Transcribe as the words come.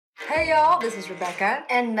Hey y'all, this is Rebecca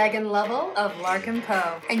and Megan Lovell of Larkin,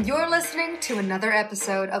 and you're listening to another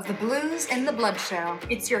episode of the Blues in the Blood Show.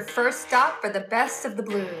 It's your first stop for the best of the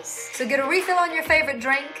blues. So get a refill on your favorite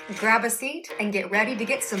drink, grab a seat, and get ready to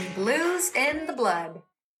get some blues in the blood.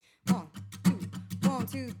 1,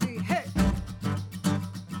 2, 3, hey!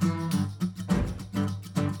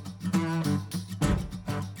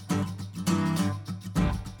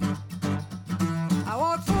 I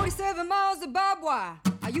walked 47 miles of barbed wire.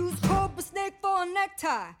 I used cobra snake for a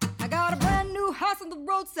necktie. I got a brand new house on the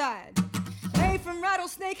roadside, made from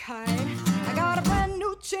rattlesnake hide. I got a brand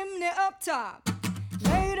new chimney up top,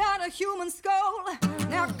 made out of human skull.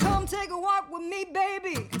 Now come take a walk with me,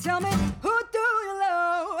 baby, and tell me, who do you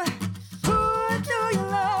love? Who do you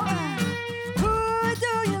love? Who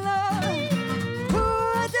do you love?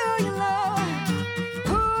 Who do you love?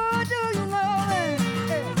 Who do you love?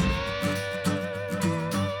 Hey.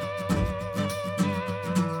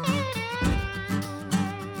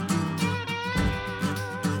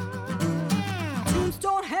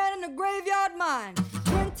 Tombstone head in a graveyard mine,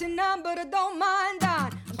 29, but I don't mind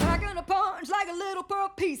dying. I'm packing a punch like a little pearl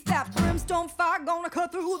piece. That brimstone fire gonna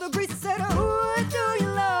cut through the grease. I said, who do you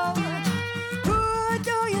love? Who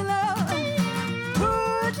do you love?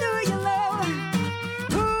 Who do you love?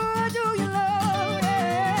 Who do you love?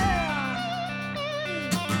 Yeah.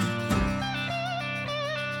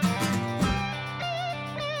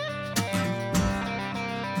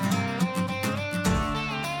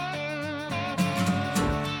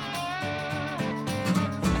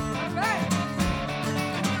 All right.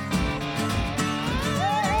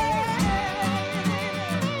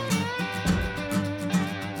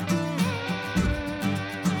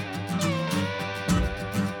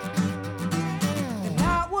 The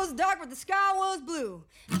night was dark, but the sky was blue.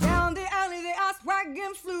 Down the alley, the ice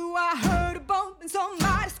wagons flew. I heard a bump and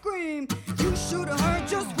somebody scream. You should have heard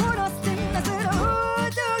just what I seen. I said, who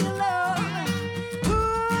do you love? Who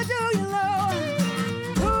do you love?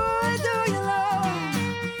 Who do you love?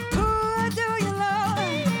 Who do you love?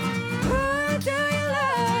 Who do you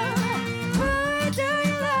love? Who do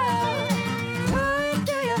you love? Who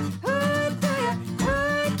do you? Who do you? Who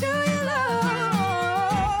do you love?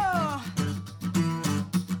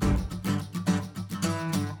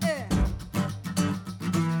 Yeah.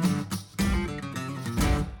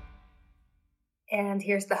 And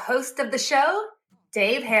here's the host of the show,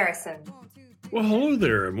 Dave Harrison. Well, hello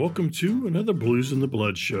there, and welcome to another Blues in the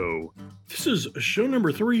Blood show. This is show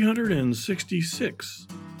number 366.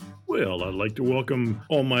 Well, I'd like to welcome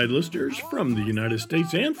all my listeners from the United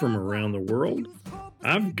States and from around the world.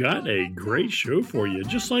 I've got a great show for you,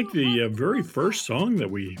 just like the very first song that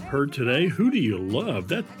we heard today, Who Do You Love?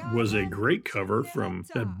 That was a great cover from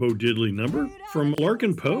that Bo Didley number from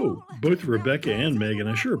Larkin Poe. Both Rebecca and Megan,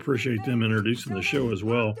 I sure appreciate them introducing the show as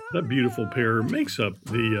well. That beautiful pair makes up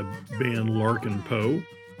the band Larkin Poe.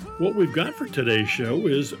 What we've got for today's show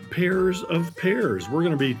is Pairs of Pairs. We're going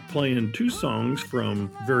to be playing two songs from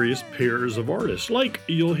various pairs of artists, like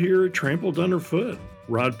you'll hear Trampled Underfoot,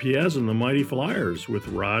 Rod Piazza and the Mighty Flyers with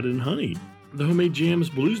Rod and Honey, the Homemade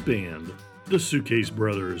Jamz Blues Band, the Suitcase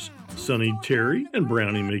Brothers, Sonny Terry and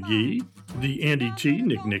Brownie McGhee, the Andy T.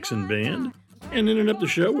 Nick Nixon Band, and ended up the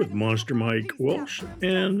show with Monster Mike Welch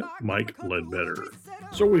and Mike Ledbetter.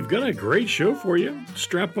 So we've got a great show for you.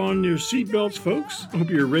 Strap on your seatbelts, folks. Hope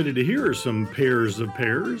you're ready to hear some pairs of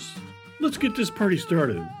pairs. Let's get this party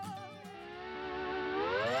started.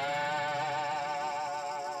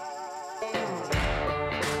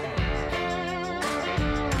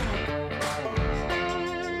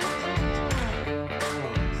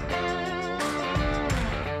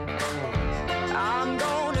 I'm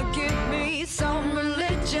gonna give me some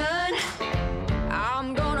religion.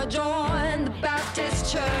 I'm gonna join the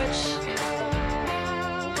Baptist church.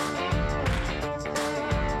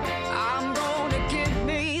 I'm gonna give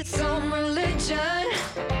me some religion.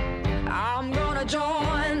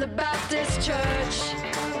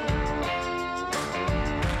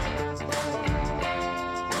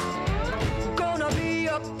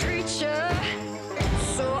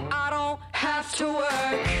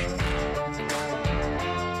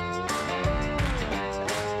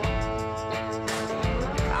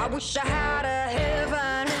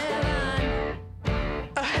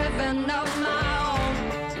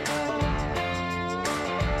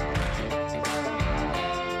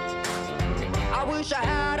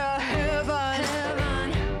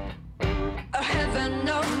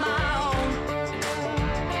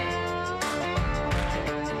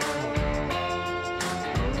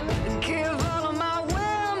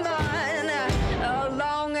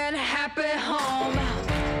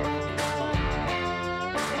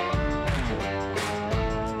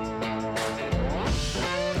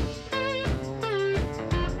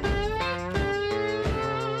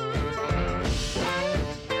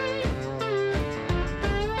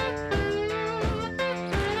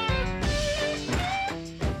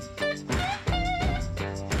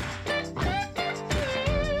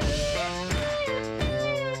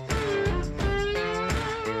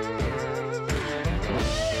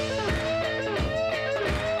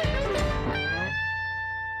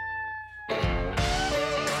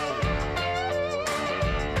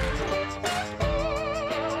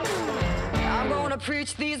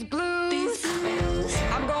 preach these blues.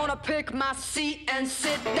 I'm gonna pick my seat and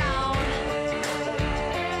sit down.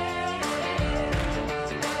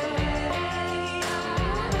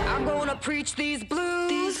 I'm gonna preach these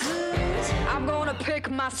blues. I'm gonna pick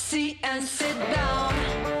my seat and sit down.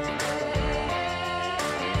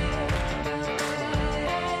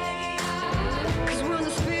 Cause when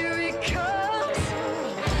the spirit comes,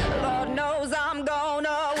 Lord knows I'm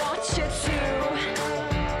gonna want you to.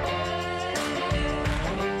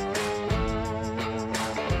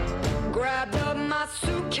 Grabbed up my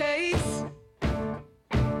suitcase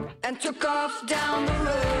and took off down the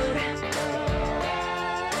road.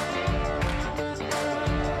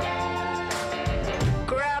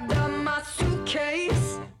 Grabbed up my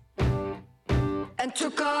suitcase and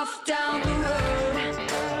took off down the road.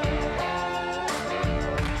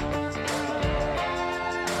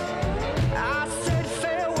 I said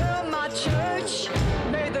farewell, my church.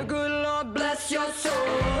 May the good Lord bless your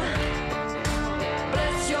soul.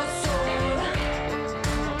 Bless your soul.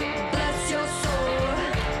 Bless your soul.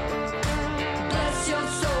 Bless your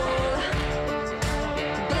soul.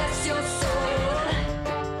 Bless your soul.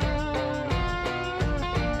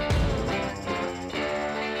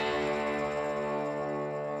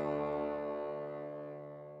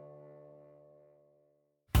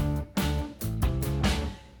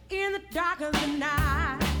 In the dark of the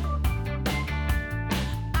night,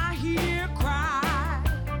 I hear a cry.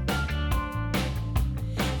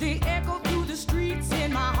 They echo through the streets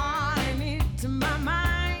in my heart and into my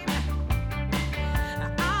mind.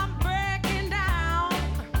 I'm breaking down,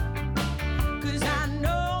 'cause I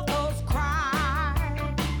know those cries.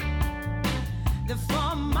 They're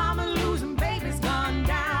from mama losing babies gone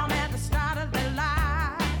down at the start of their life.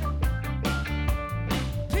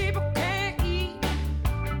 People can't eat,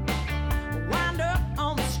 wind up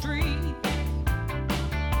on the street,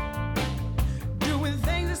 doing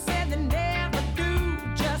things they said they never do,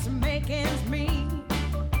 just to make ends meet.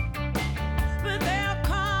 But there'll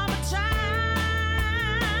come a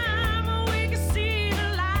time when we can see the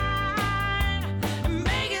light and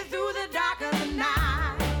make it through the dark of the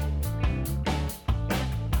night.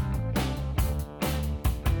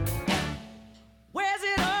 Where's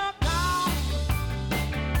it all gone?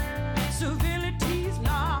 Civility's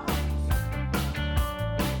lost.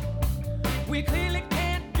 We clearly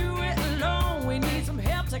can't do it alone. We need some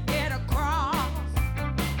help to get across.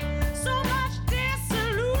 So much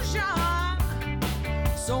disillusion,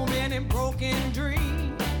 so many broken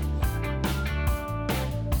dreams.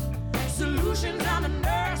 Solutions on the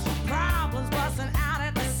nurse for problems busting out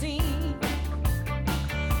at the seams.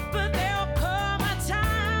 But there'll come a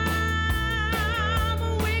time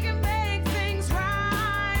when we can make things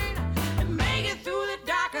right and make it through the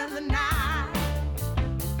dark of the night.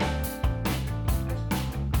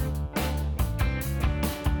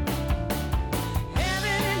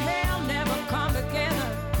 Heaven and hell never come together.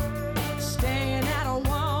 Staying at a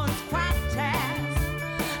one's quiet task.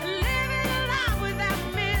 Living a life without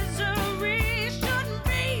misery shouldn't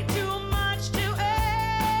be too much to ask.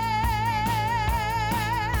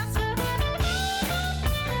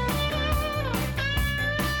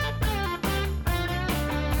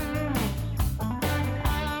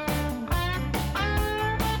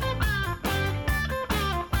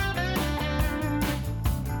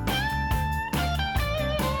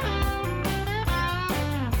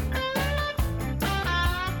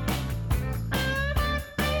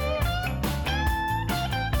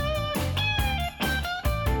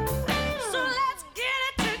 So let's get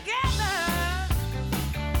it together.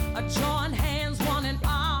 Join hands, one and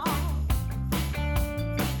all.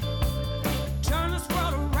 Turn this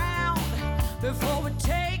world around before we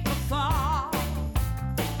take a fall.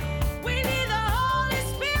 We need the Holy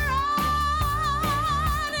Spirit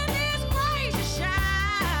and His grace to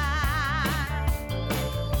shine.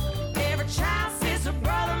 Every child, sister,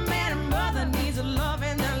 brother, man, and mother needs a love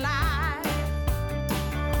in their life.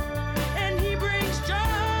 And He brings joy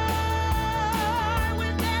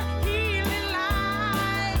with that healing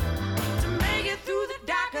light to make it through the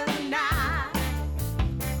dark of the night.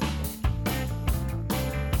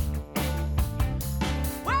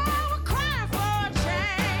 Well,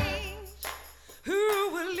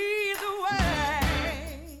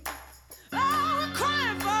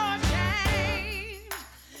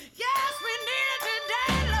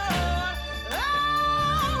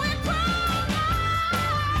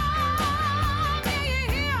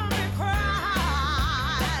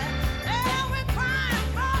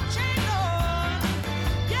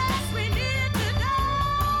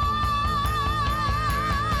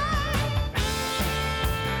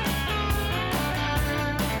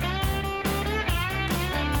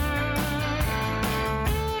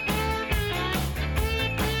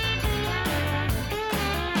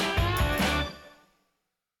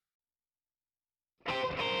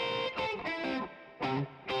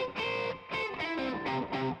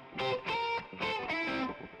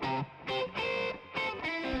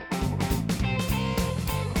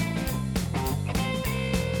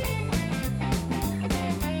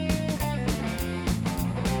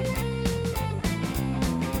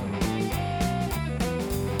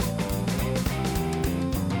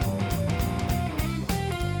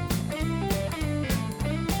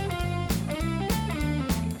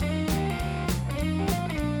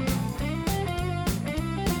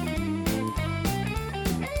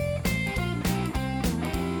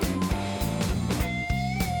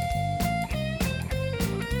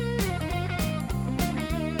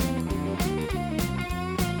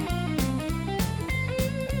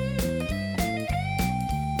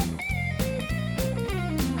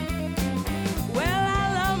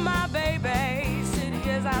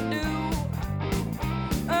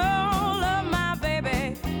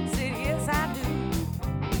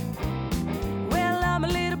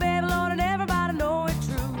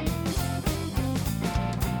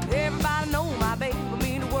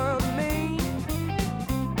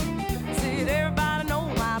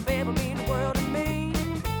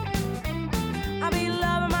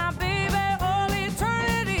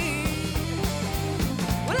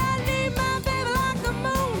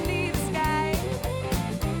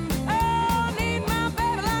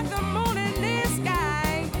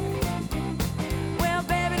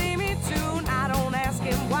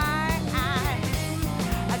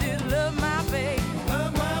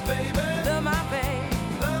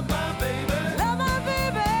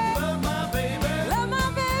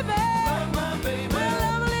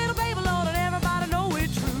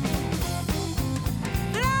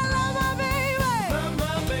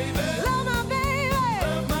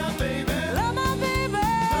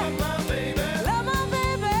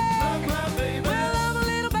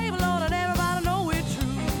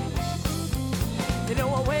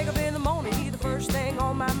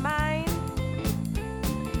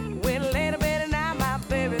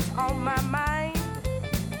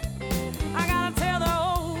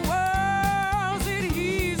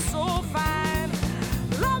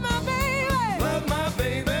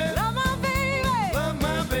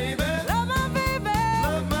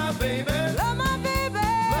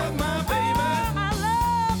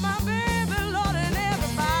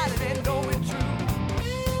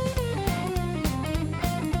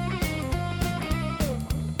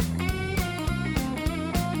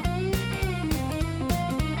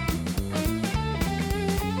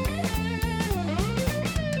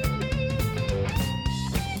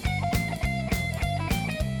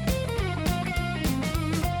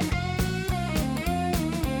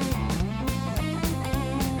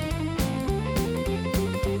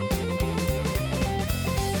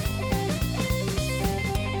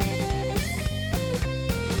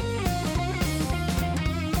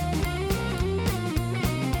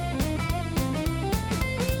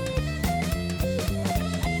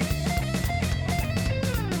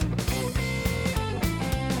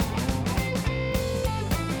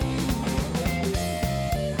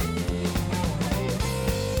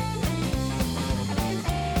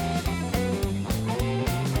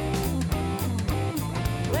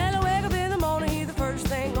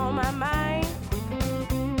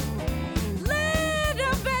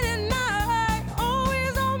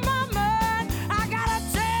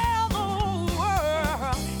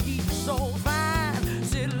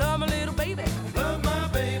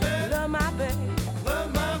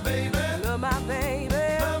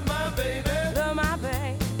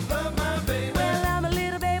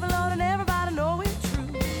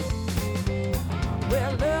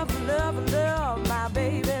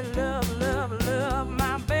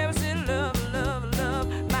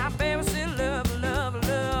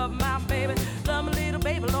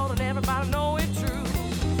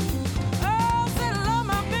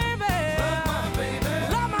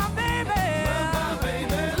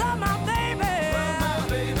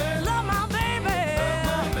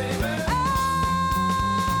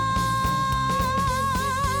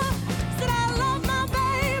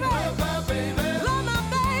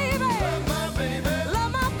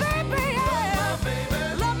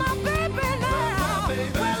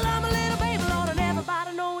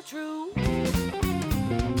 true.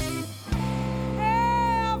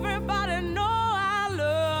 Everybody know I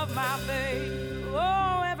love my baby.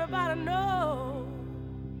 Oh, everybody know.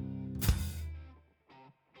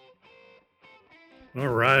 All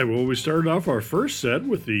right, well, we started off our first set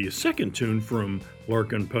with the second tune from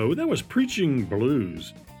Larkin Poe. That was Preaching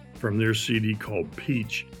Blues from their CD called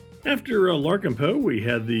Peach. After Larkin Poe, we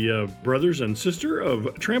had the brothers and sister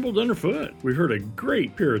of Trampled Underfoot. We heard a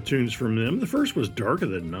great pair of tunes from them. The first was Dark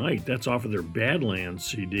of the Night. That's off of their Badlands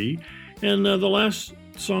CD. And the last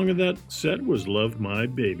song of that set was Love My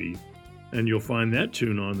Baby. And you'll find that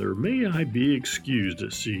tune on their May I Be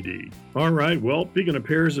Excused CD. All right, well, speaking of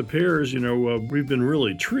pairs, we've been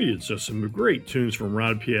really treated to some great tunes from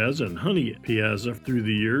Rod Piazza and Honey Piazza through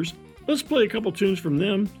the years. Let's play a couple tunes from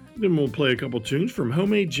them, then we'll play a couple tunes from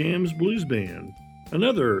Homemade Jamz Blues Band,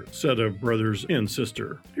 another set of brothers and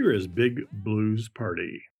sister. Here is Big Blues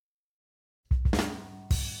Party.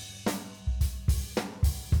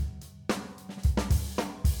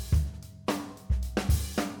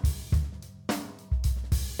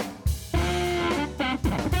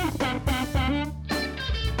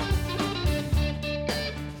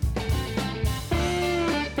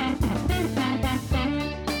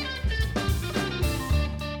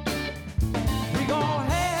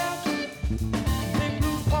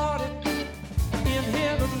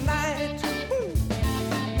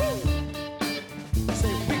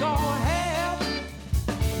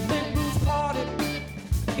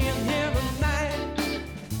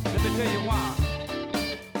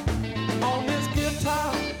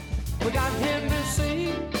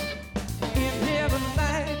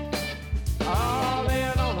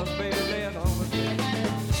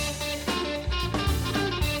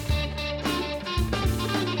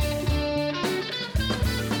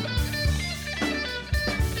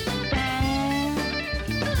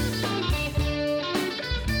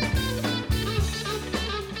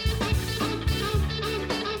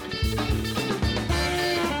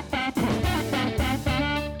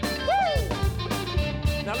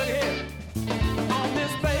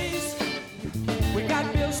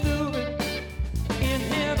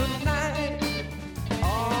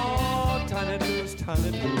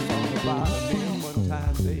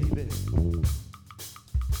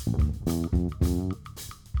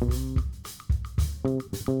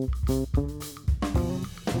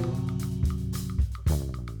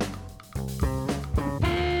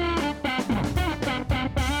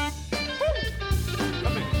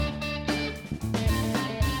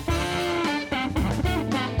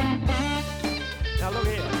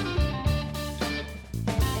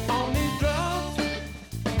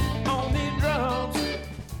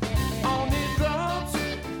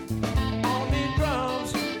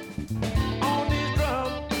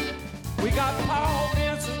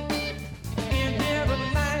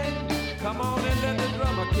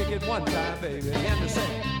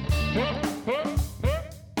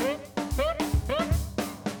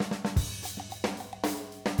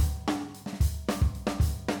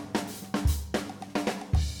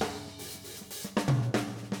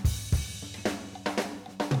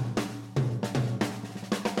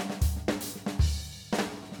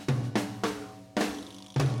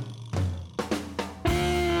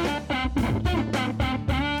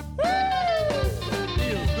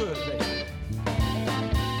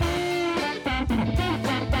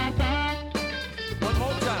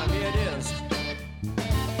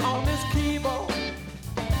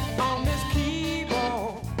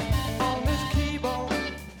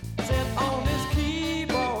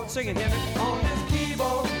 Sing it, hear me? On this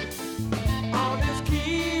keyboard, on this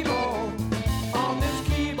keyboard, on this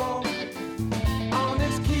keyboard, on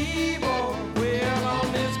this keyboard. Well,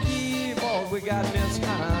 on this keyboard, we got Miss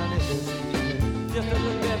Honey. Just a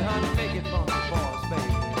little bit, honey, make it fun for us,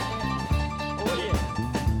 baby. Oh, yeah.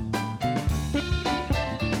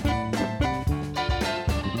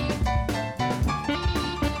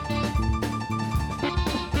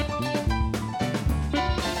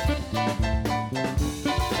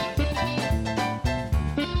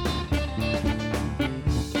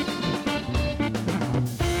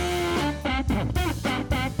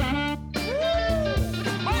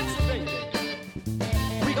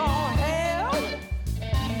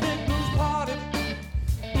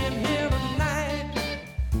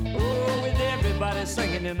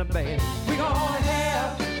 Singing in the band. We gonna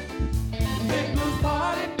have a big blues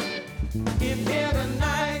party in here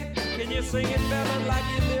tonight. Can you sing it better like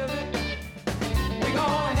you live it? We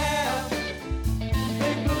gonna have a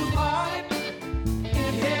big blues party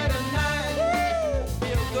in here tonight. Woo!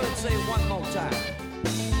 Feel good, say it one more time.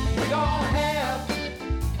 We gonna have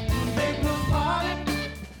a big blues party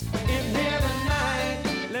in here tonight.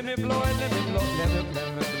 Let me me blow it, let me blow it, let me blow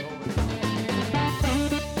it.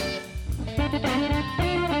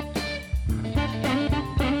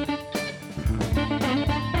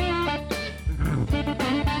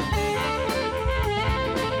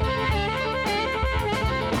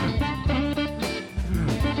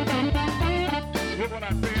 What I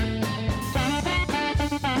said?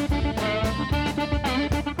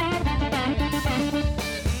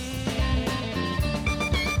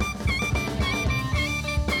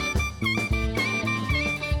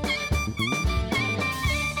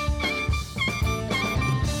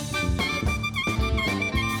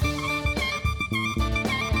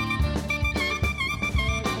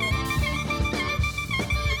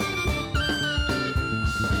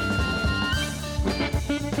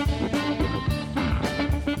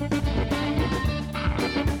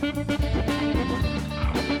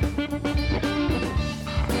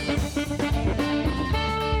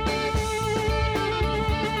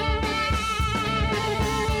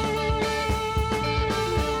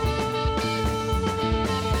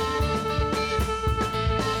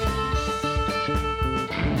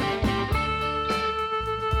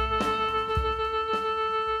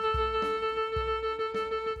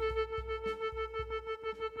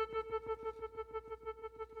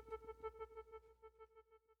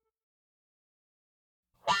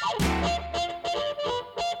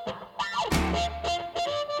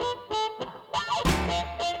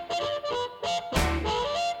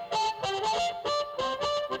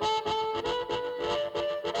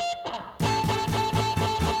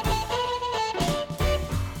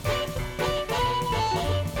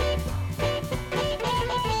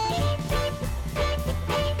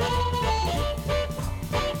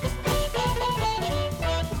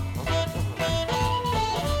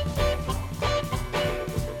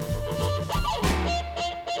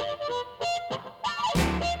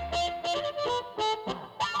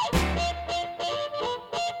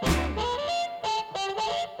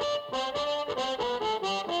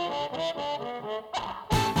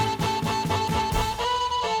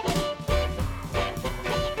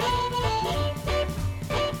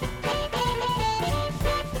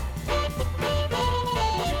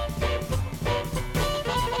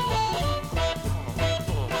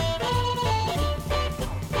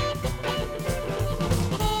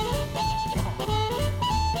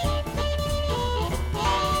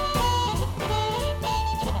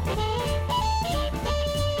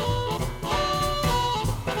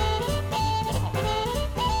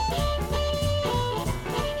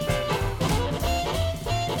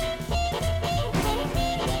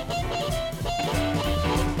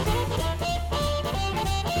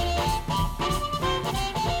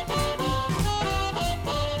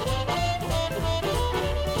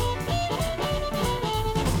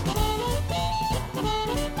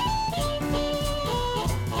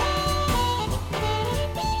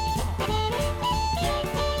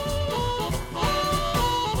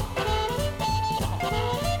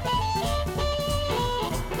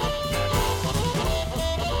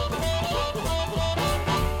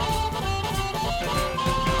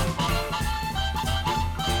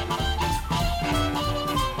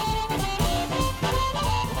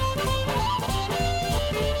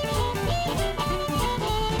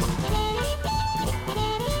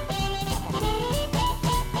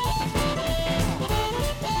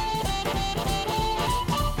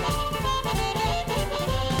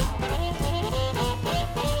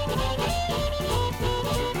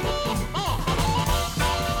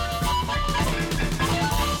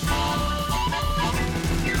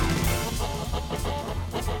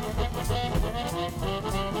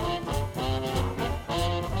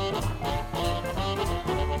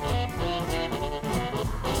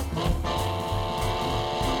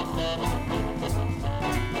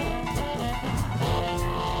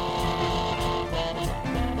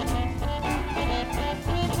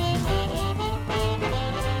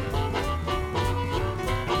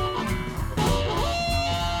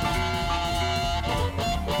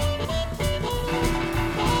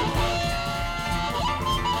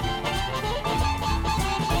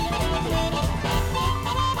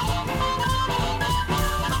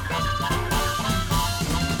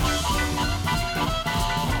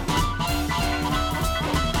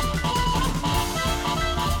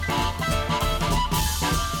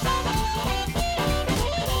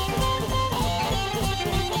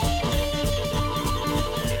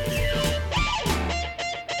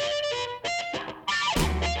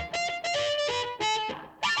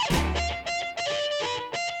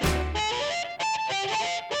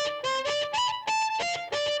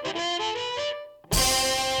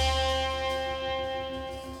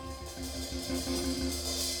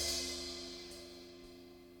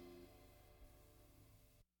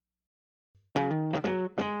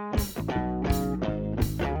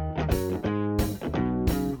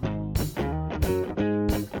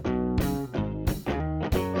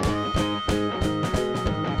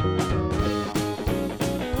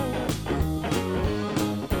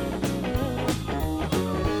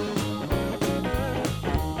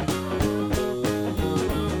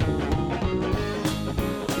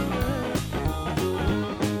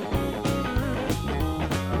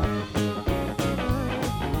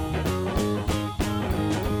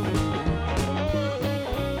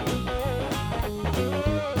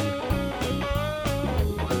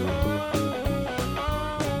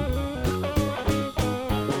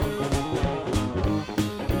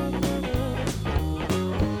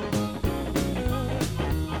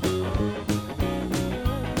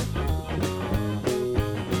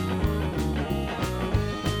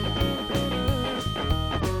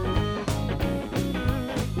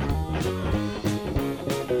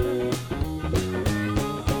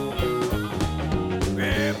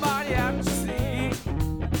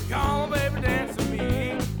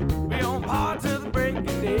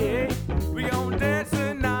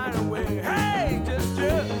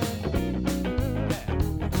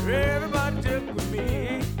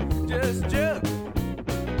 just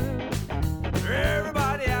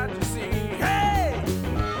everybody out to see. Hey!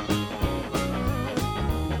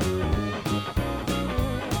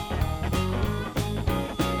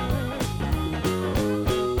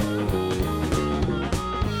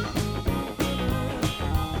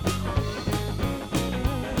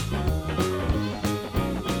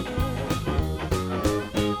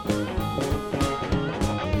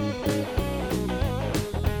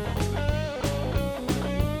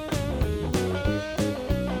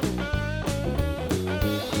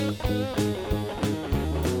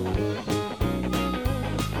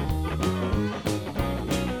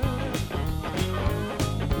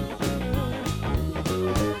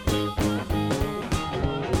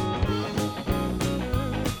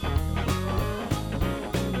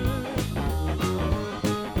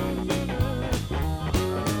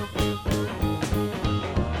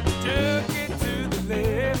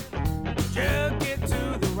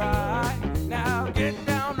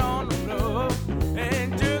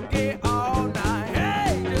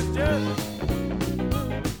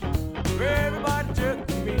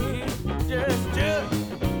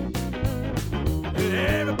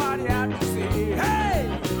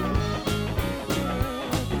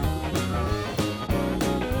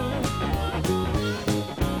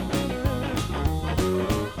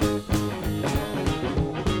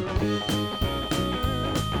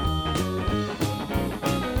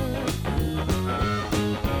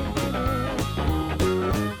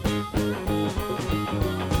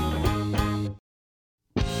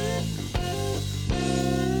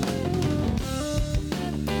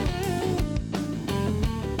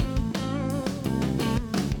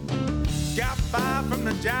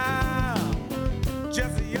 Job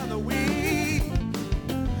just the other week.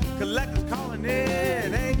 Collectors calling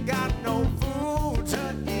in, ain't got no food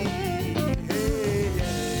to eat. Hey,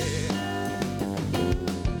 yeah.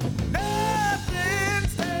 Nothing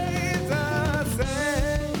stays the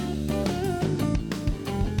same.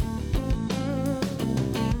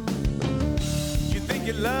 You think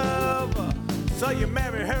you love her, so you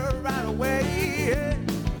marry her right away.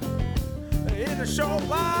 In a short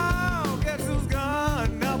while, guess who's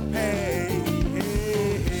gonna pay?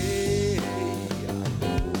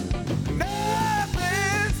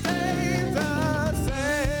 Nothing stays the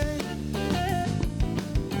same.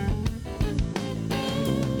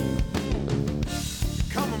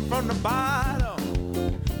 Coming from the bottom,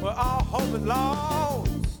 where all hope is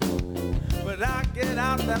lost. But I get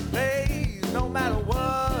out that place, no matter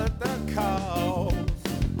what the cost.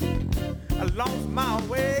 I lost my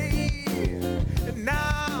way.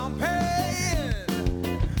 Now I'm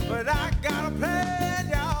paying, but I got a plan,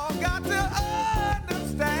 y'all got to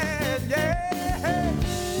understand, yeah.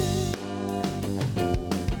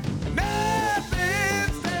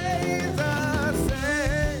 Nothing stays the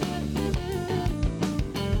same.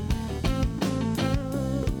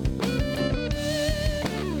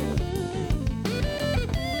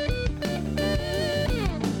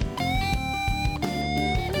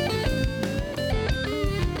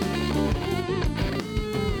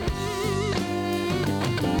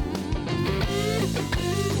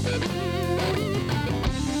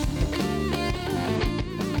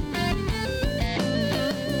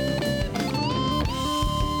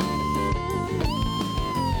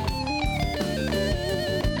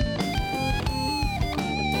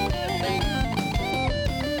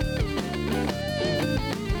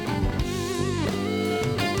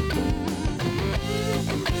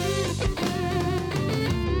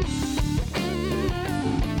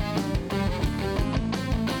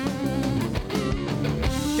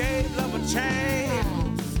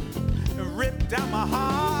 Down my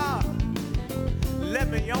heart, left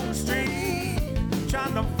me on the street,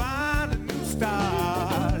 trying to find a new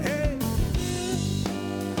start. Hey,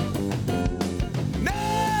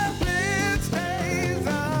 nothing stays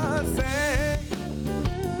the same.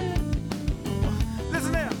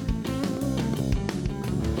 Listen here,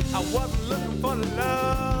 I wasn't looking for the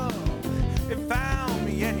love, it found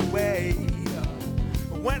me anyway.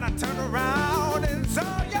 When I turned around and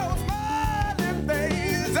saw your smiling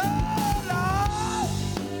face, oh Lord.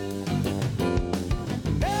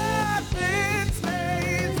 Nothing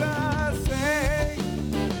stays the same.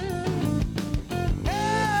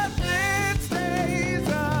 Nothing stays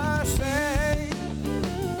the same.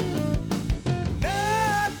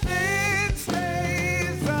 Nothing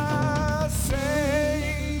stays the same.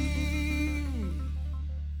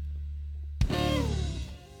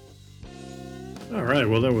 All right,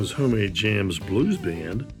 well, that was Homemade Jamz Blues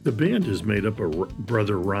Band. The band is made up of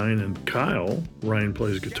brother Ryan and Kyle. Ryan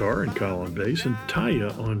plays guitar and Kyle on bass, and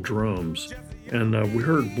Taya on drums. And we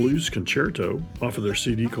heard Blues Concerto off of their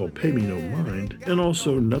CD called Pay Me No Mind, and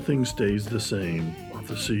also Nothing Stays the Same off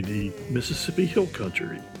the CD Mississippi Hill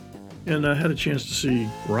Country. And I had a chance to see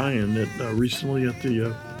Ryan recently at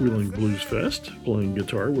the Wheeling Blues Fest, playing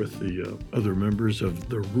guitar with the other members of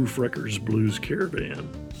the Roof Wreckers Blues Caravan.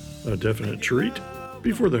 A definite treat.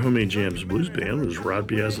 Before the Homemade Jamz Blues Band was Rod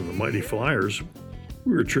Piazza and the Mighty Flyers.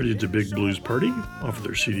 We were treated to Big Blues Party off of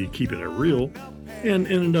their CD Keepin' It Real, and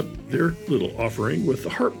ended up their little offering with the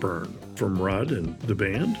Harpburn from Rod and the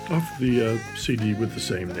band off the CD with the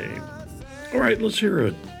same name. All right, let's hear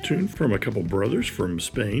a tune from a couple brothers from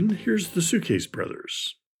Spain. Here's the Suitcase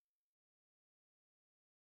Brothers.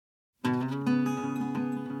 I'm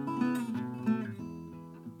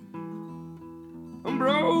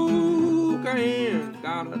broke, I ain't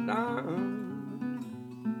got a dime.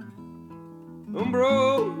 I'm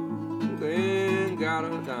broke, I ain't got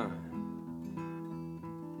a dime.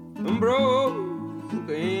 I'm broke,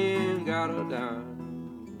 I ain't got a dime.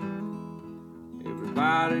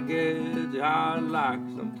 Everybody gets hard like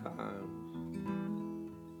sometimes.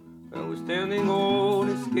 I was standing on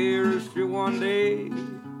the scary street one day.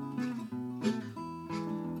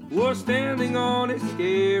 Was standing on the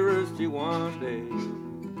scary street one day.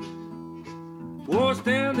 Was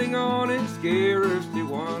standing on the scary street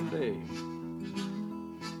one day.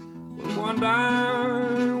 When one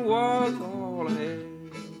dime was all I had.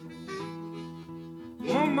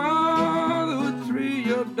 One mother would treat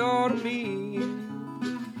your daughter mean.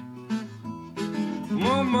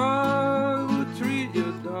 My mother would treat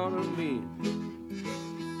your daughter mean.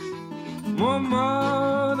 My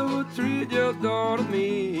mother would treat your daughter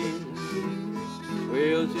mean.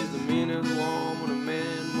 Well, she's the meanest woman a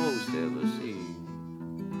man most ever seen.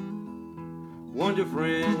 Want your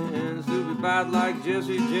friends to be bad like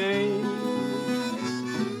Jesse James.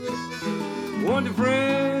 Want your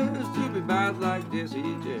friends to be bad like Jesse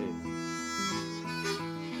James.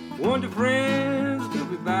 Want your friends to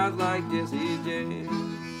be bad like Jesse James.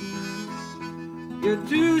 Get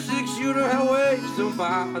 2 6-shooter away some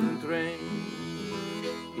bars and trains.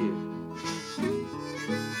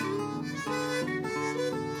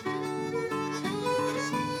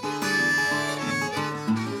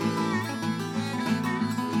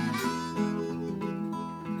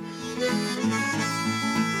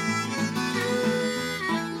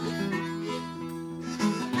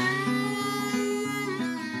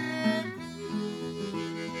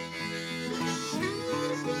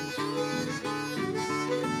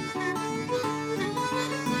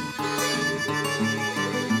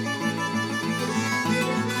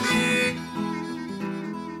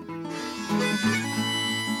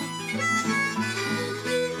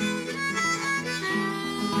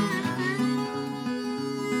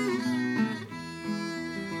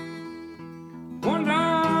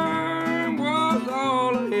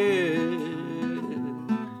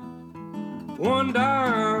 One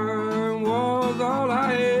dime was all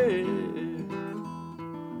I had.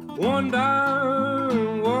 One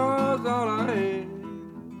dime was all I had.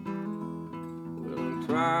 Well, I'm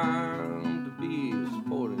trying to be a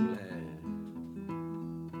sporting lad.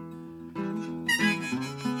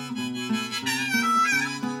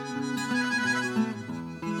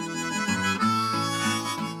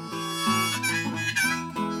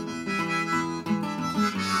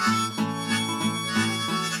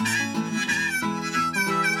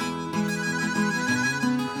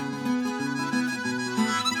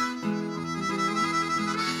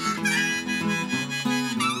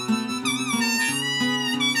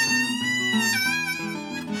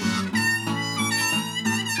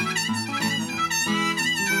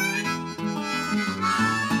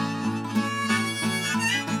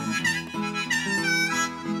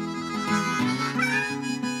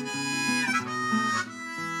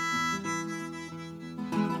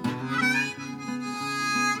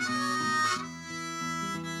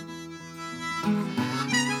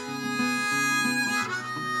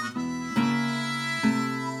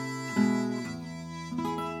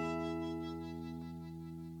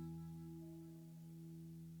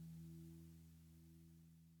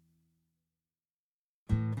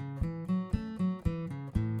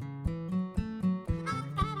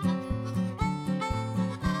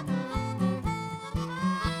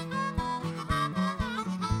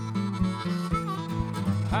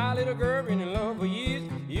 Hi, little girl, been in love for years.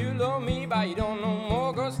 You love me, but you don't know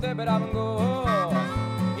more. Go step it up and go.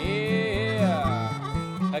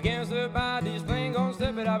 Yeah. Against the body's playing, go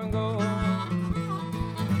step it up and go.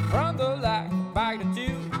 Front the light, back the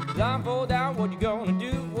two. Blindfold down, what you gonna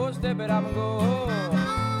do? Go step it up and go.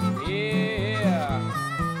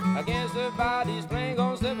 Yeah. Against the body's playing,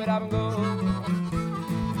 go step it up and go.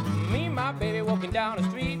 Me and my baby walking down the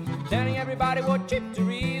street, telling everybody what chip to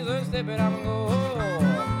read. So step it up and go,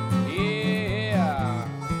 yeah.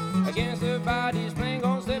 Against everybody's playing,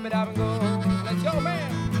 gonna step it up and go. Let's go,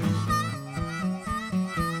 man.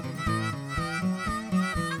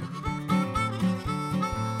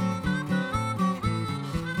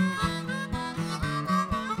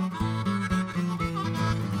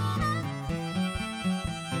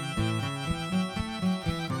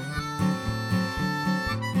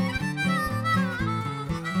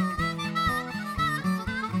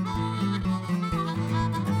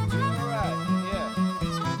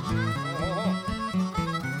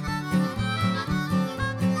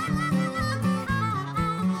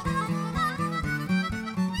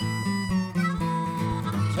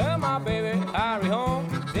 Baby, hurry home.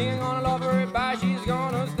 Thinking gonna love her by, she's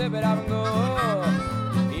gonna step it up and go.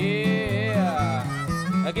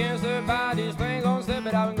 Yeah, against her body's playing, gonna step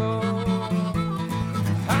it up and go.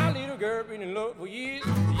 Hi, little girl, been in love for years.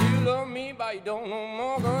 You love me, but you don't know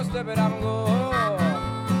more. Gonna step it up and go.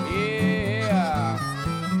 Yeah,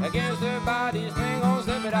 against her body's playing, gonna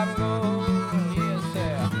step it up and go. Yes,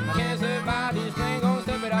 sir. Against her body's playing, gonna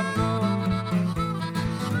step it up and go.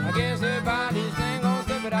 Against her body's playing, gonna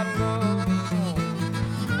step it up and go.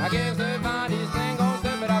 I guess everybody's thing gon'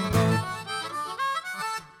 step it up and go.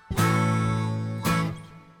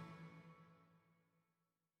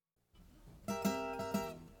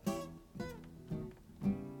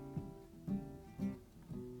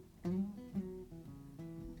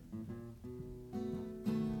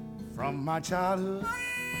 From my childhood to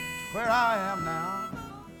where I am now,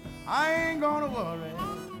 I ain't gonna worry,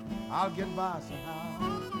 I'll get by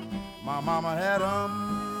somehow. My mama had 'em,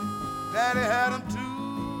 Daddy had 'em too.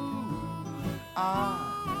 I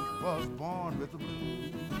was born with the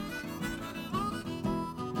blues.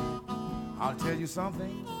 I'll tell you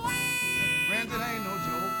something, friends, it ain't no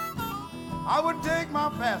joke. I would take my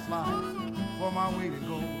past life for my way to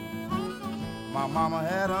go. My mama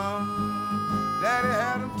had 'em, Daddy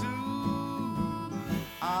had 'em too.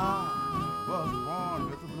 I was born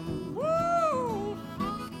with the blues. Woo!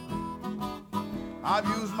 I've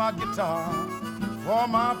used my guitar for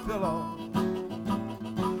my pillow.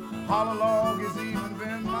 Hollow log has even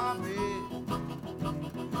been my bed.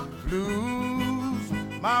 Blues,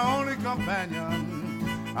 my only companion.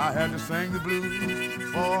 I had to sing the blues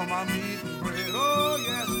for my meat and bread. Oh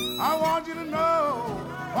yes, I want you to know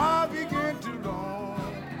why I begin to roam.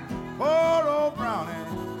 Poor old Brownie,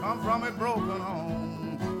 come from a broken home.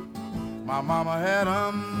 My mama had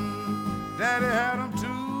 'em, Daddy had 'em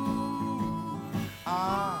too.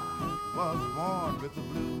 I was born with the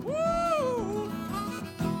blues. Woo!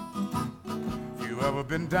 If you ever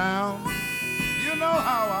been down, you know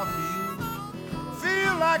how I feel.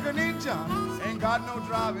 Feel like an engine, ain't got no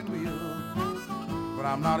driving wheel. But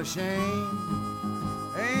I'm not ashamed,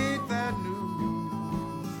 ain't that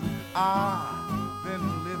news? I've been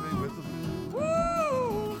living with the blues.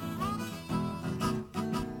 Woo!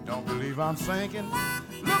 Don't believe I'm sinking,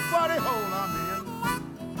 look what a hole I'm in.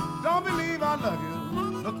 Don't believe I love you,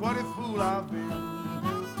 look what a fool I've been.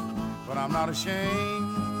 But I'm not ashamed,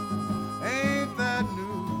 ain't that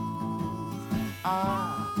news?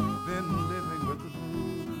 I've been living with the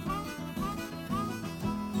blues.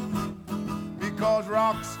 Because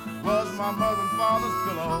rocks was my mother and father's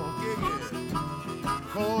pillow. Yeah, yeah.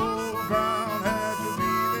 Cold ground had to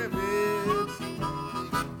be their bed.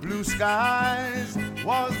 Blue skies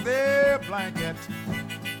was their blanket.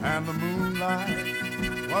 And the moonlight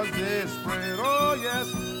was their spread. Oh yes,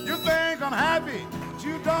 you think I'm happy, but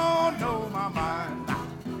you don't know my mind.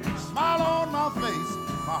 Smile on my face,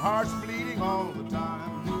 my heart's bleeding all the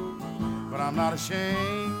time. But I'm not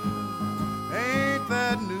ashamed, ain't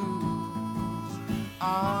that news?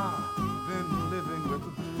 I've been living with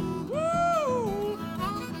the blues. Woo!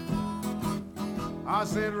 I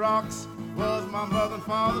said rocks was my mother and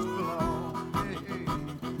father's pillow. Hey, hey.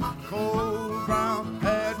 Cold ground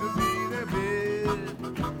had to be their bed.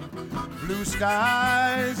 Blue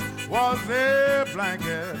skies was their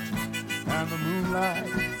blanket. And the moonlight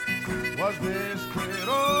was their spread.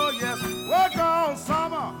 Oh yes, work all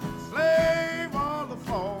summer, slave all the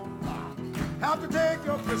fall. Have to take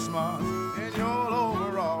your Christmas in your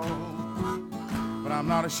overall. But I'm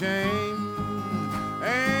not ashamed,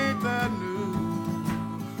 ain't that news?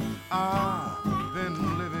 I've been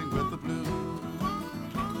living with the blues.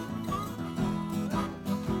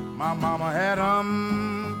 My mama had 'em,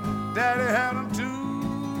 Daddy had 'em too.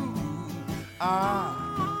 I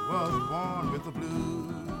was born with the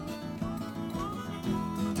blues.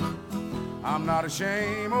 I'm not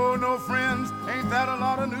ashamed, oh no friends, ain't that a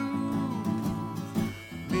lot of news?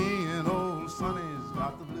 Me and old Sonny's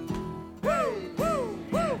got the blues. Hey!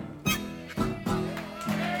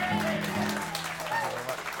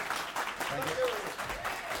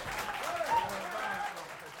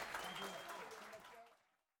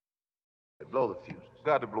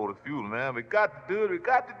 got to blow the fuse, man. We got to do it. We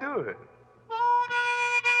got to do it.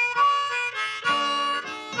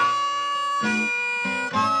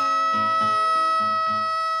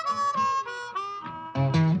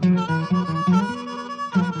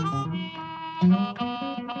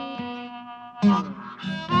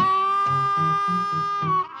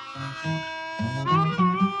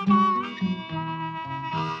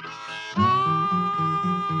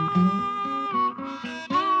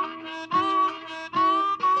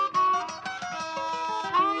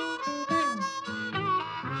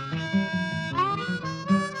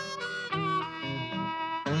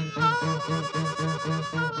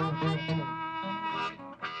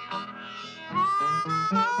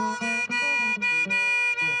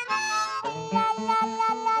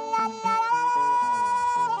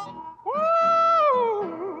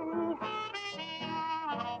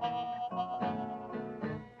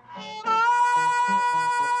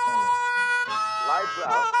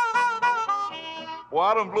 Well,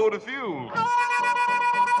 I done blew the fuse.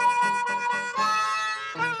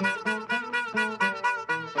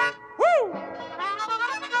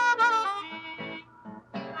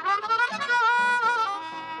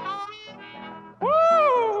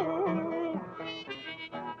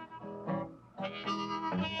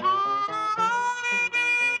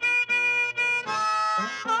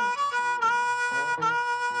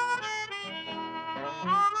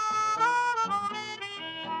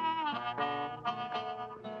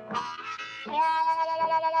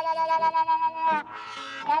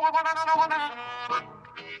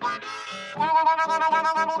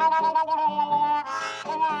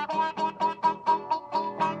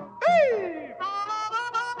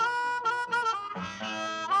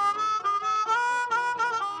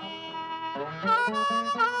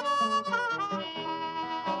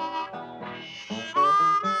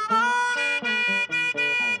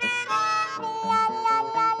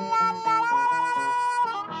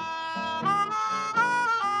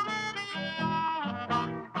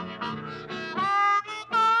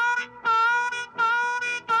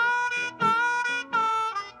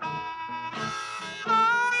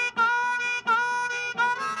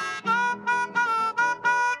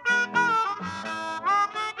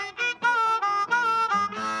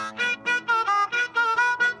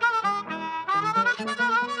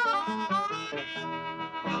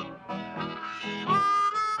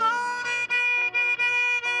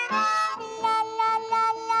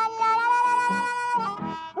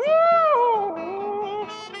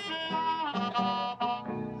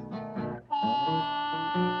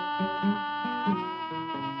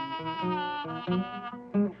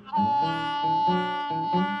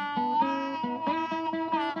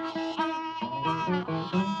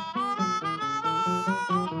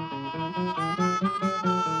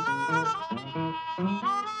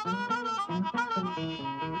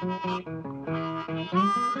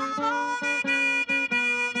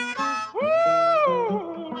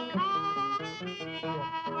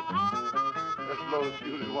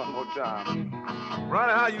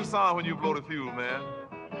 Brownie, how you sound when you blow the fuse, man?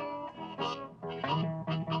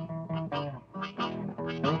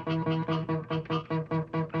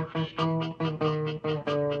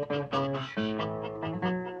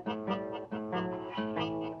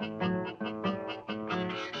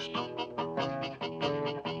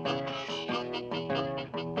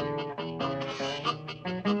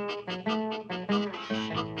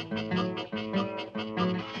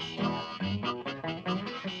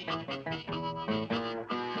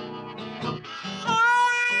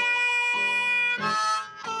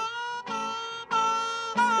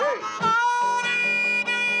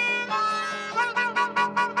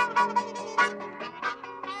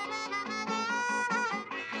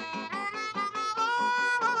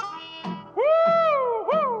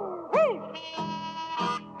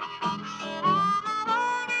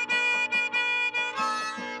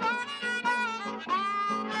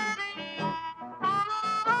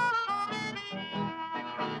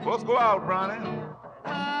 Let's go out, Brownie.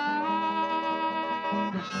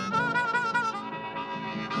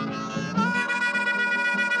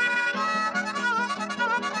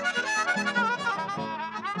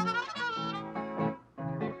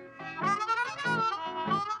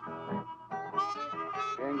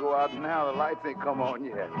 Can't go out now, the lights ain't come on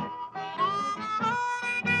yet.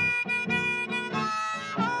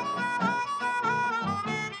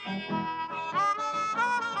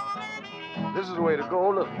 This is the way to go,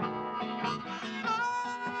 look.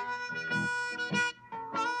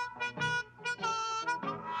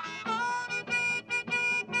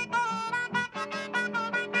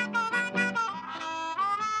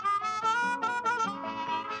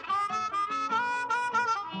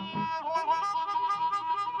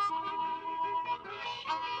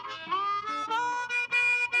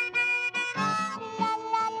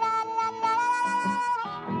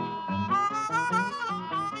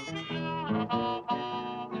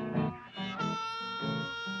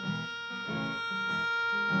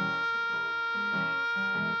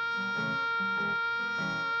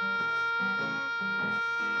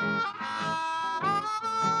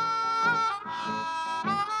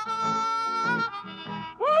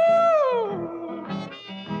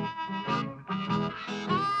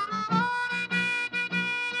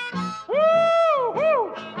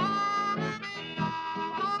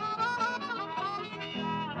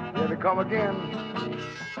 come again.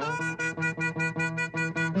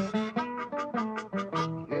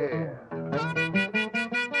 Yeah.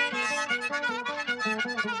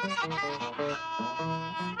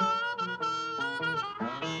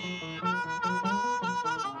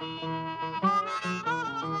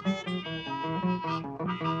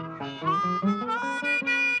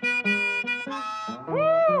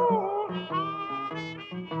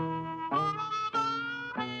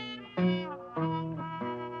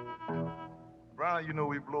 Brownie, you know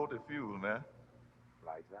we blow the fuel, man.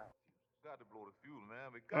 Lights out. Got to blow the fuel,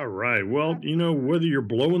 man. All right. Well, you know, whether you're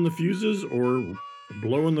blowing the fuses or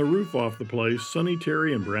blowing the roof off the place, Sonny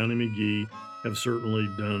Terry and Brownie McGhee have certainly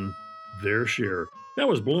done their share. That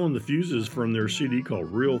was Blowing the Fuses from their CD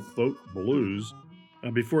called Real Folk Blues.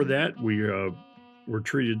 Before that, we were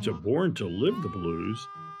treated to Born to Live the Blues.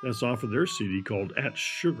 That's off of their CD called At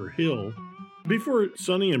Sugar Hill. Before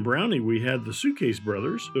Sonny and Brownie, we had the Suitcase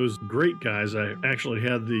Brothers. Those great guys I actually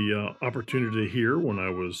had the opportunity to hear when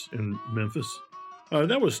I was in Memphis.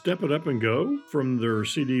 That was Step It Up and Go from their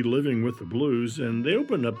CD Living with the Blues, and they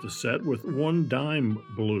opened up the set with One Dime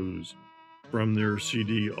Blues from their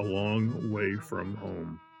CD A Long Way From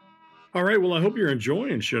Home. All right, well, I hope you're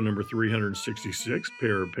enjoying show number 366,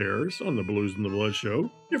 Pair of Pairs, on the Blues and the Blood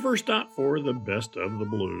Show, your first stop for the best of the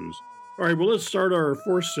blues. All right, well, let's start our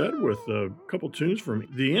fourth set with a couple tunes from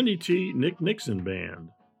the Andy T. Nick Nixon Band.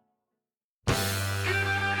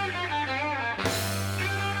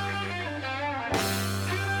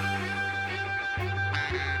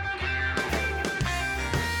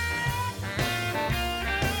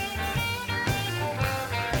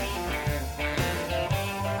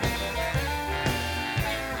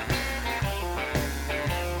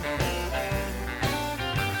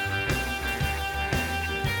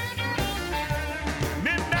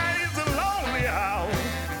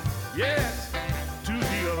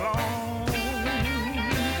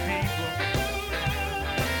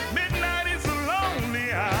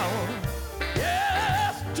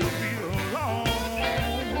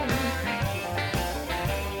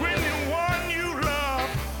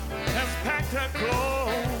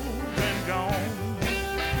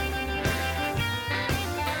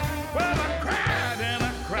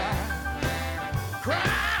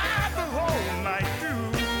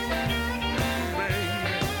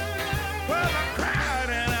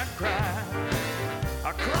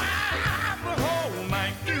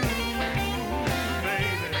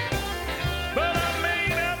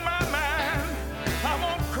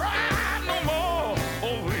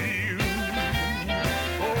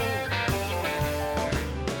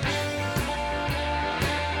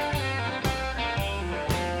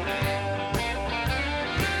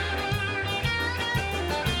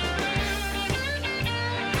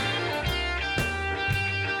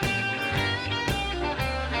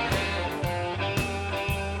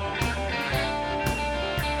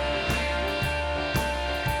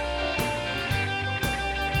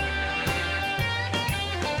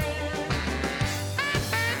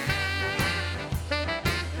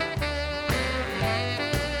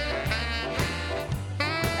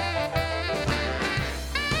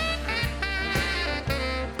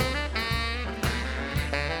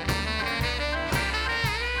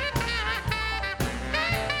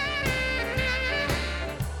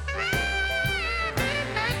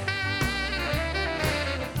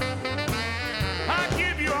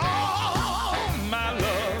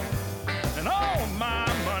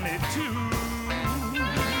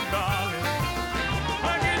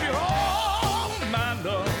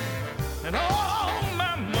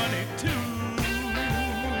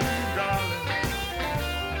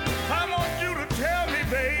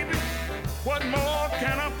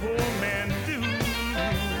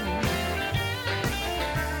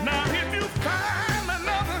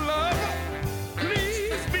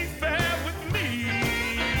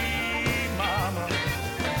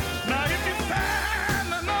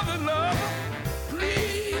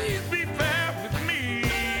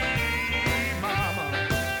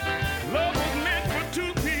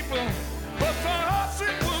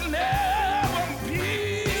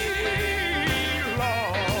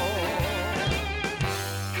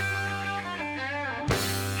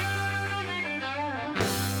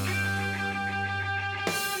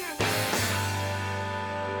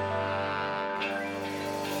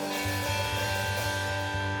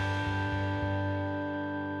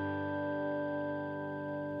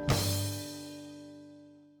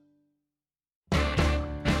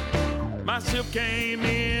 My ship came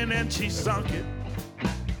in and she sunk it.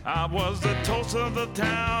 I was the toast of the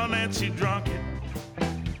town and she drunk it.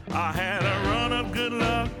 I had a run of good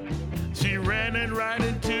luck. She ran it right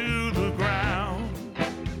into the ground.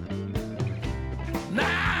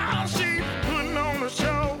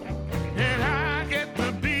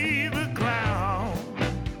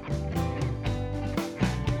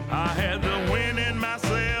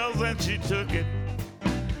 took it.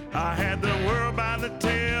 I had the world by the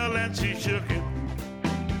tail and she shook it.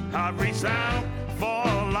 I reached out for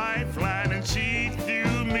a lifeline and she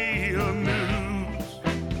threw me a noose.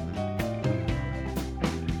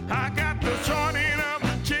 I got the short end of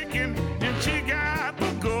the chicken and she got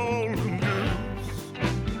the golden goose.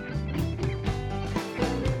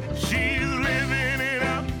 She's living it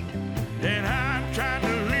up and I'm trying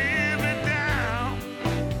to live it down.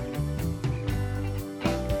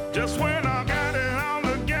 Just when I got it all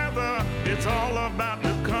together, it's all about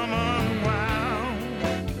to come unwound.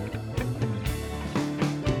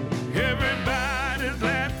 Everybody's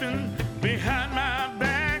laughing behind my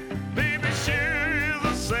back. Baby, sure is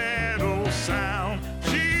a sad old sound.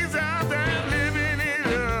 She's out there living it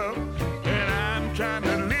up, and I'm trying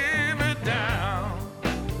to live it down.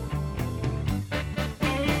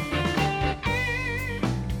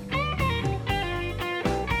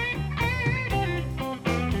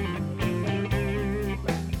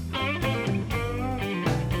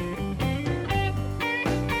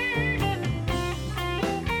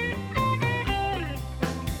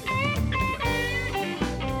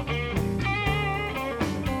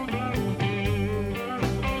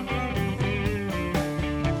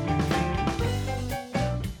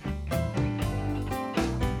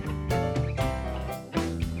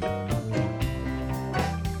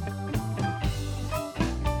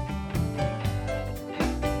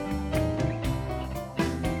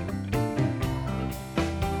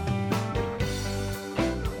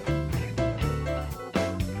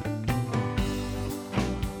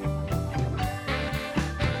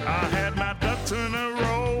 I had my ducks in a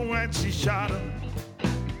row and she shot them.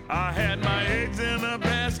 I had my eggs in a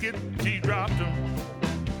basket, she dropped them.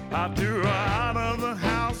 I threw her out of the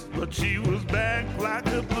house, but she was back like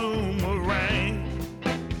a boomerang.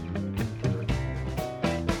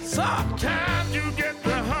 Sometimes you get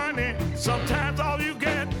the honey, sometimes all you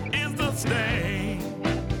get is the sting.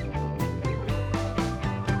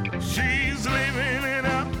 She's living it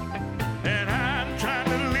up, and I'm trying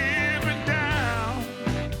to live it down.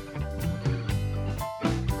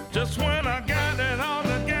 Just when I got it all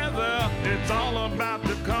together, it's all about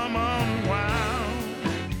to come unwound.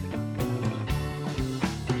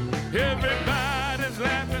 Everybody's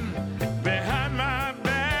laughing behind my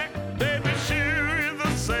back. Baby, sure is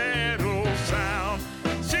a sad old sound.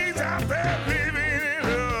 She's out there living it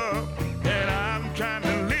up, and I'm trying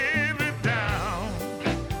to live it down.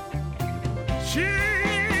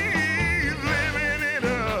 She's living it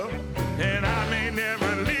up, and I may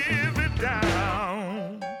never live it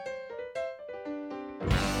down.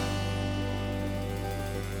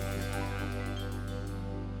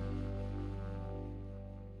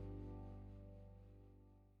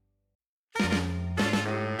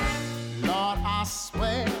 Lord, I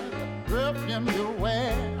swear the perfume you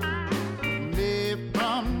wear made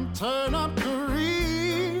from turnip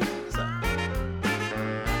greens.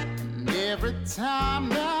 And every time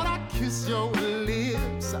that I kiss your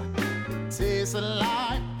lips, it tastes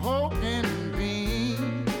like pork and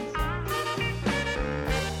beans.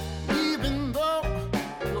 Even though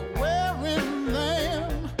you're wearing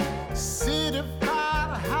them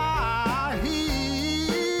certified high heels,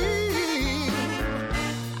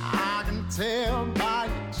 I can tell by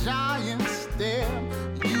your giant step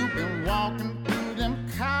you've been walking through them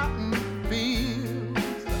cotton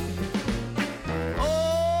fields. Oh,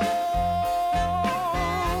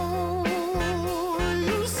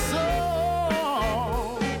 you so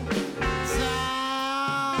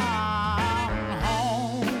down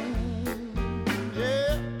home,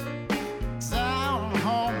 yeah, down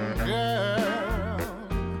home girl.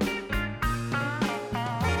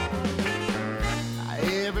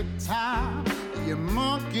 Every time you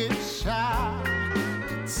monkey shy,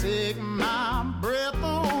 you take my breath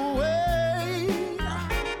away.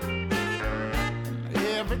 And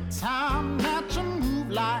every time that you move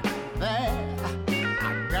like that,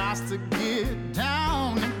 I got to get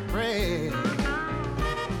down and pray.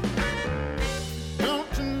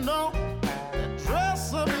 Don't you know that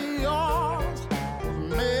dress of yours was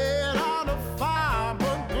made out of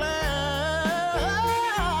fiberglass?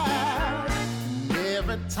 And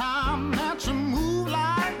every time that you move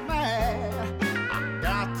like that, I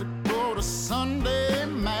got to go to Sunday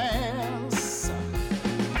Mass.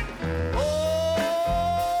 Oh,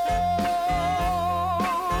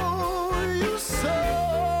 you so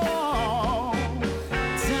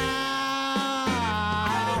down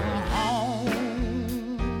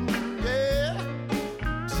home, yeah,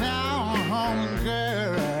 down home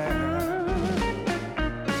girl.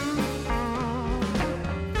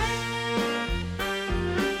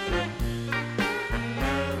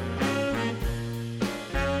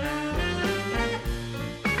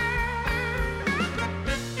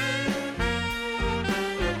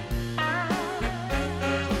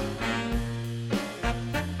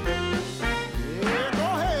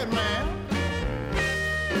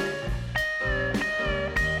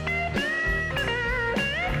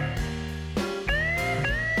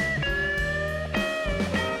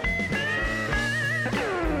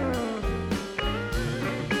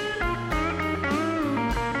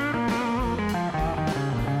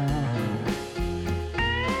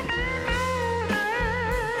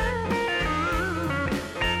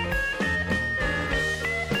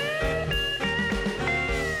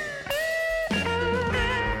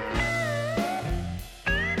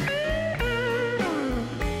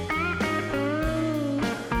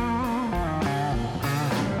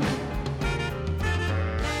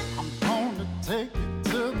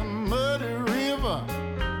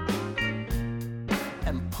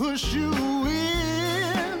 push you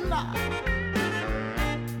in,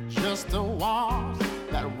 just to watch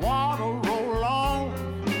that water roll on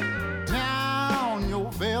down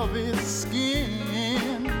your velvet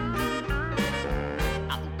skin.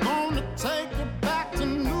 I'm gonna take you back to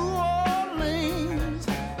New Orleans,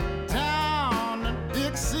 down to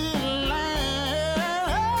Dixieland.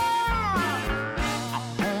 I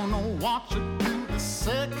wanna watch you do the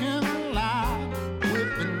second line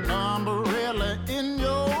with an umbrella in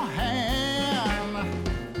your hand.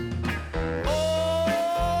 Oh,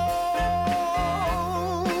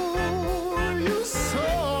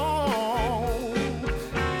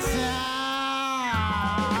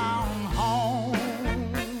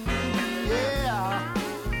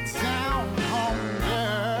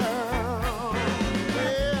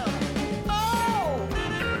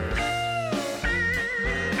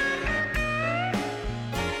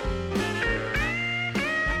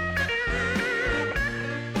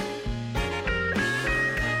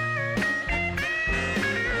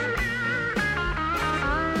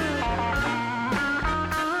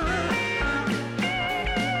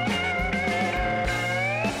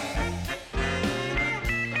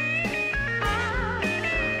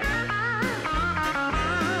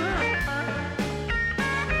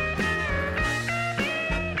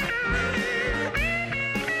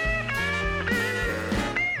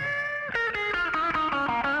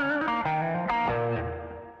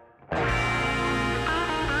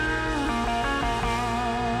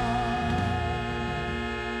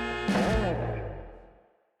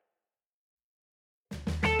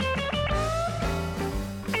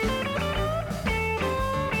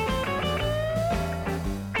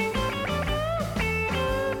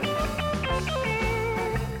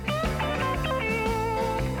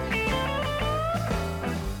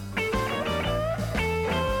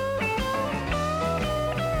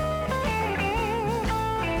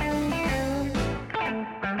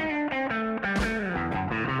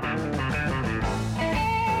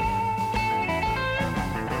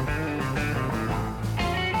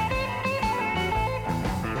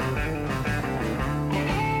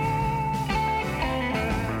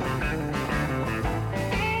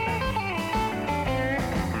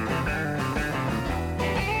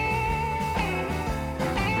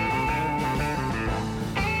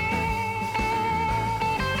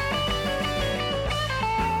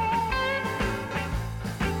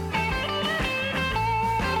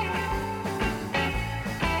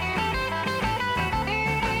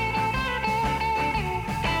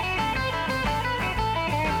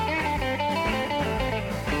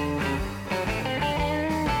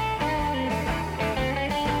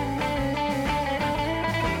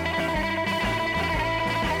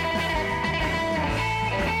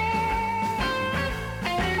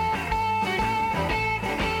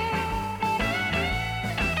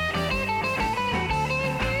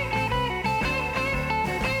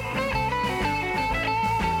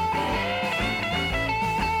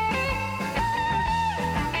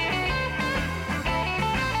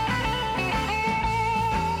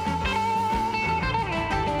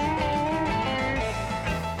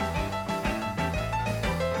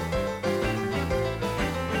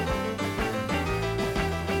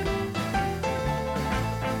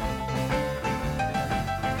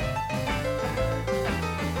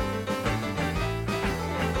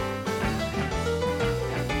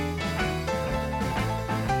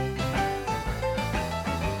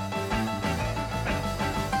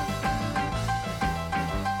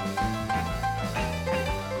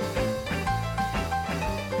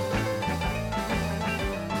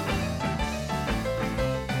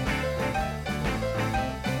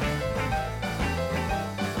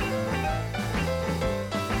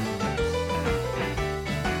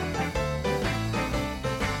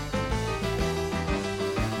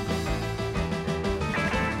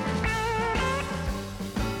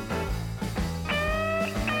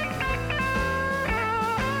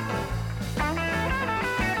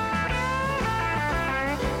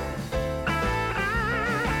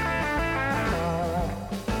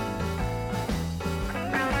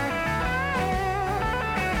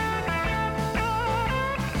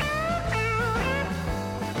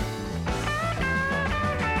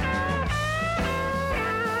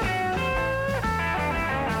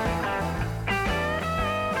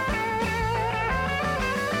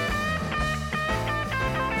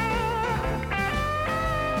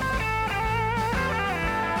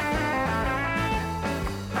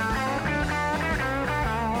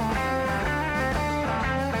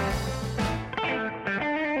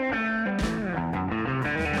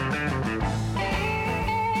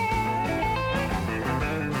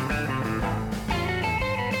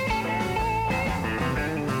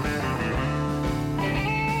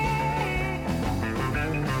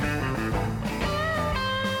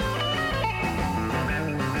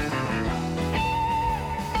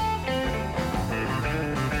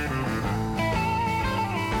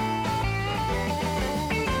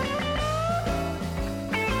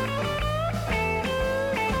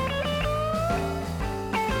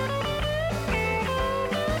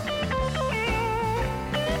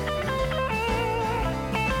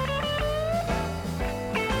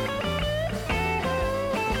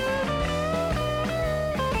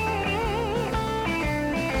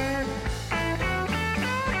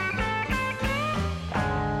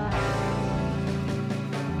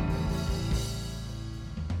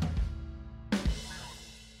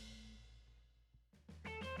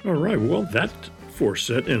 All right, well, that fourth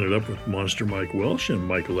set ended up with Monster Mike Welch and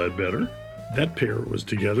Mike Ledbetter. That pair was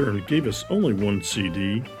together and it gave us only one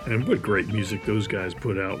CD, and what great music those guys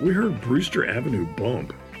put out. We heard Brewster Avenue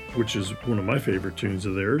Bump, which is one of my favorite tunes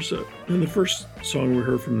of theirs. And the first song we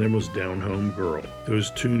heard from them was Down Home Girl.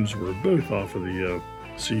 Those tunes were both off of the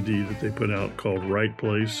CD that they put out called Right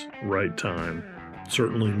Place, Right Time.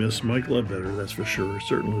 Certainly miss Mike Ledbetter, that's for sure.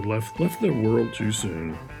 Certainly left the world too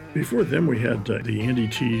soon. Before them, we had the Andy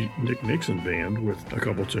T. Nick Nixon Band with a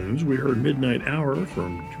couple tunes. We heard Midnight Hour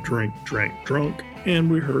from Drink, Drank, Drunk,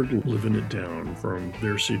 and we heard Livin' It Down from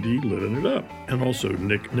their CD, Livin' It Up. And also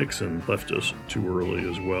Nick Nixon left us too early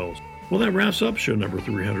as well. Well, that wraps up show number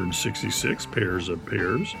 366, Pairs of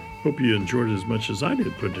Pairs. Hope you enjoyed it as much as I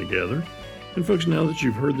did putting together. And folks, now that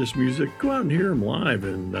you've heard this music, go out and hear them live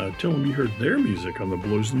and tell them you heard their music on the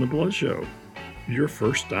BluzNdaBlood show. Your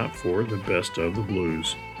first stop for the best of the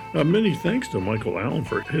blues. Many thanks to Michael Allen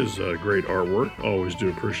for his great artwork. Always do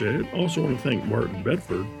appreciate it. Also want to thank Martin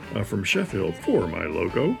Bedford from Sheffield for my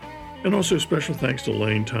logo. And also special thanks to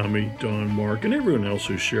Lane, Tommy, Don, Mark, and everyone else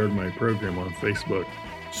who shared my program on Facebook.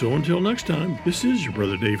 So until next time, this is your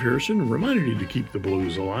brother Dave Harrison, reminding you to keep the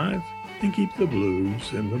blues alive and keep the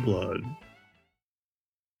blues in the blood.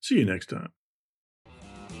 See you next time.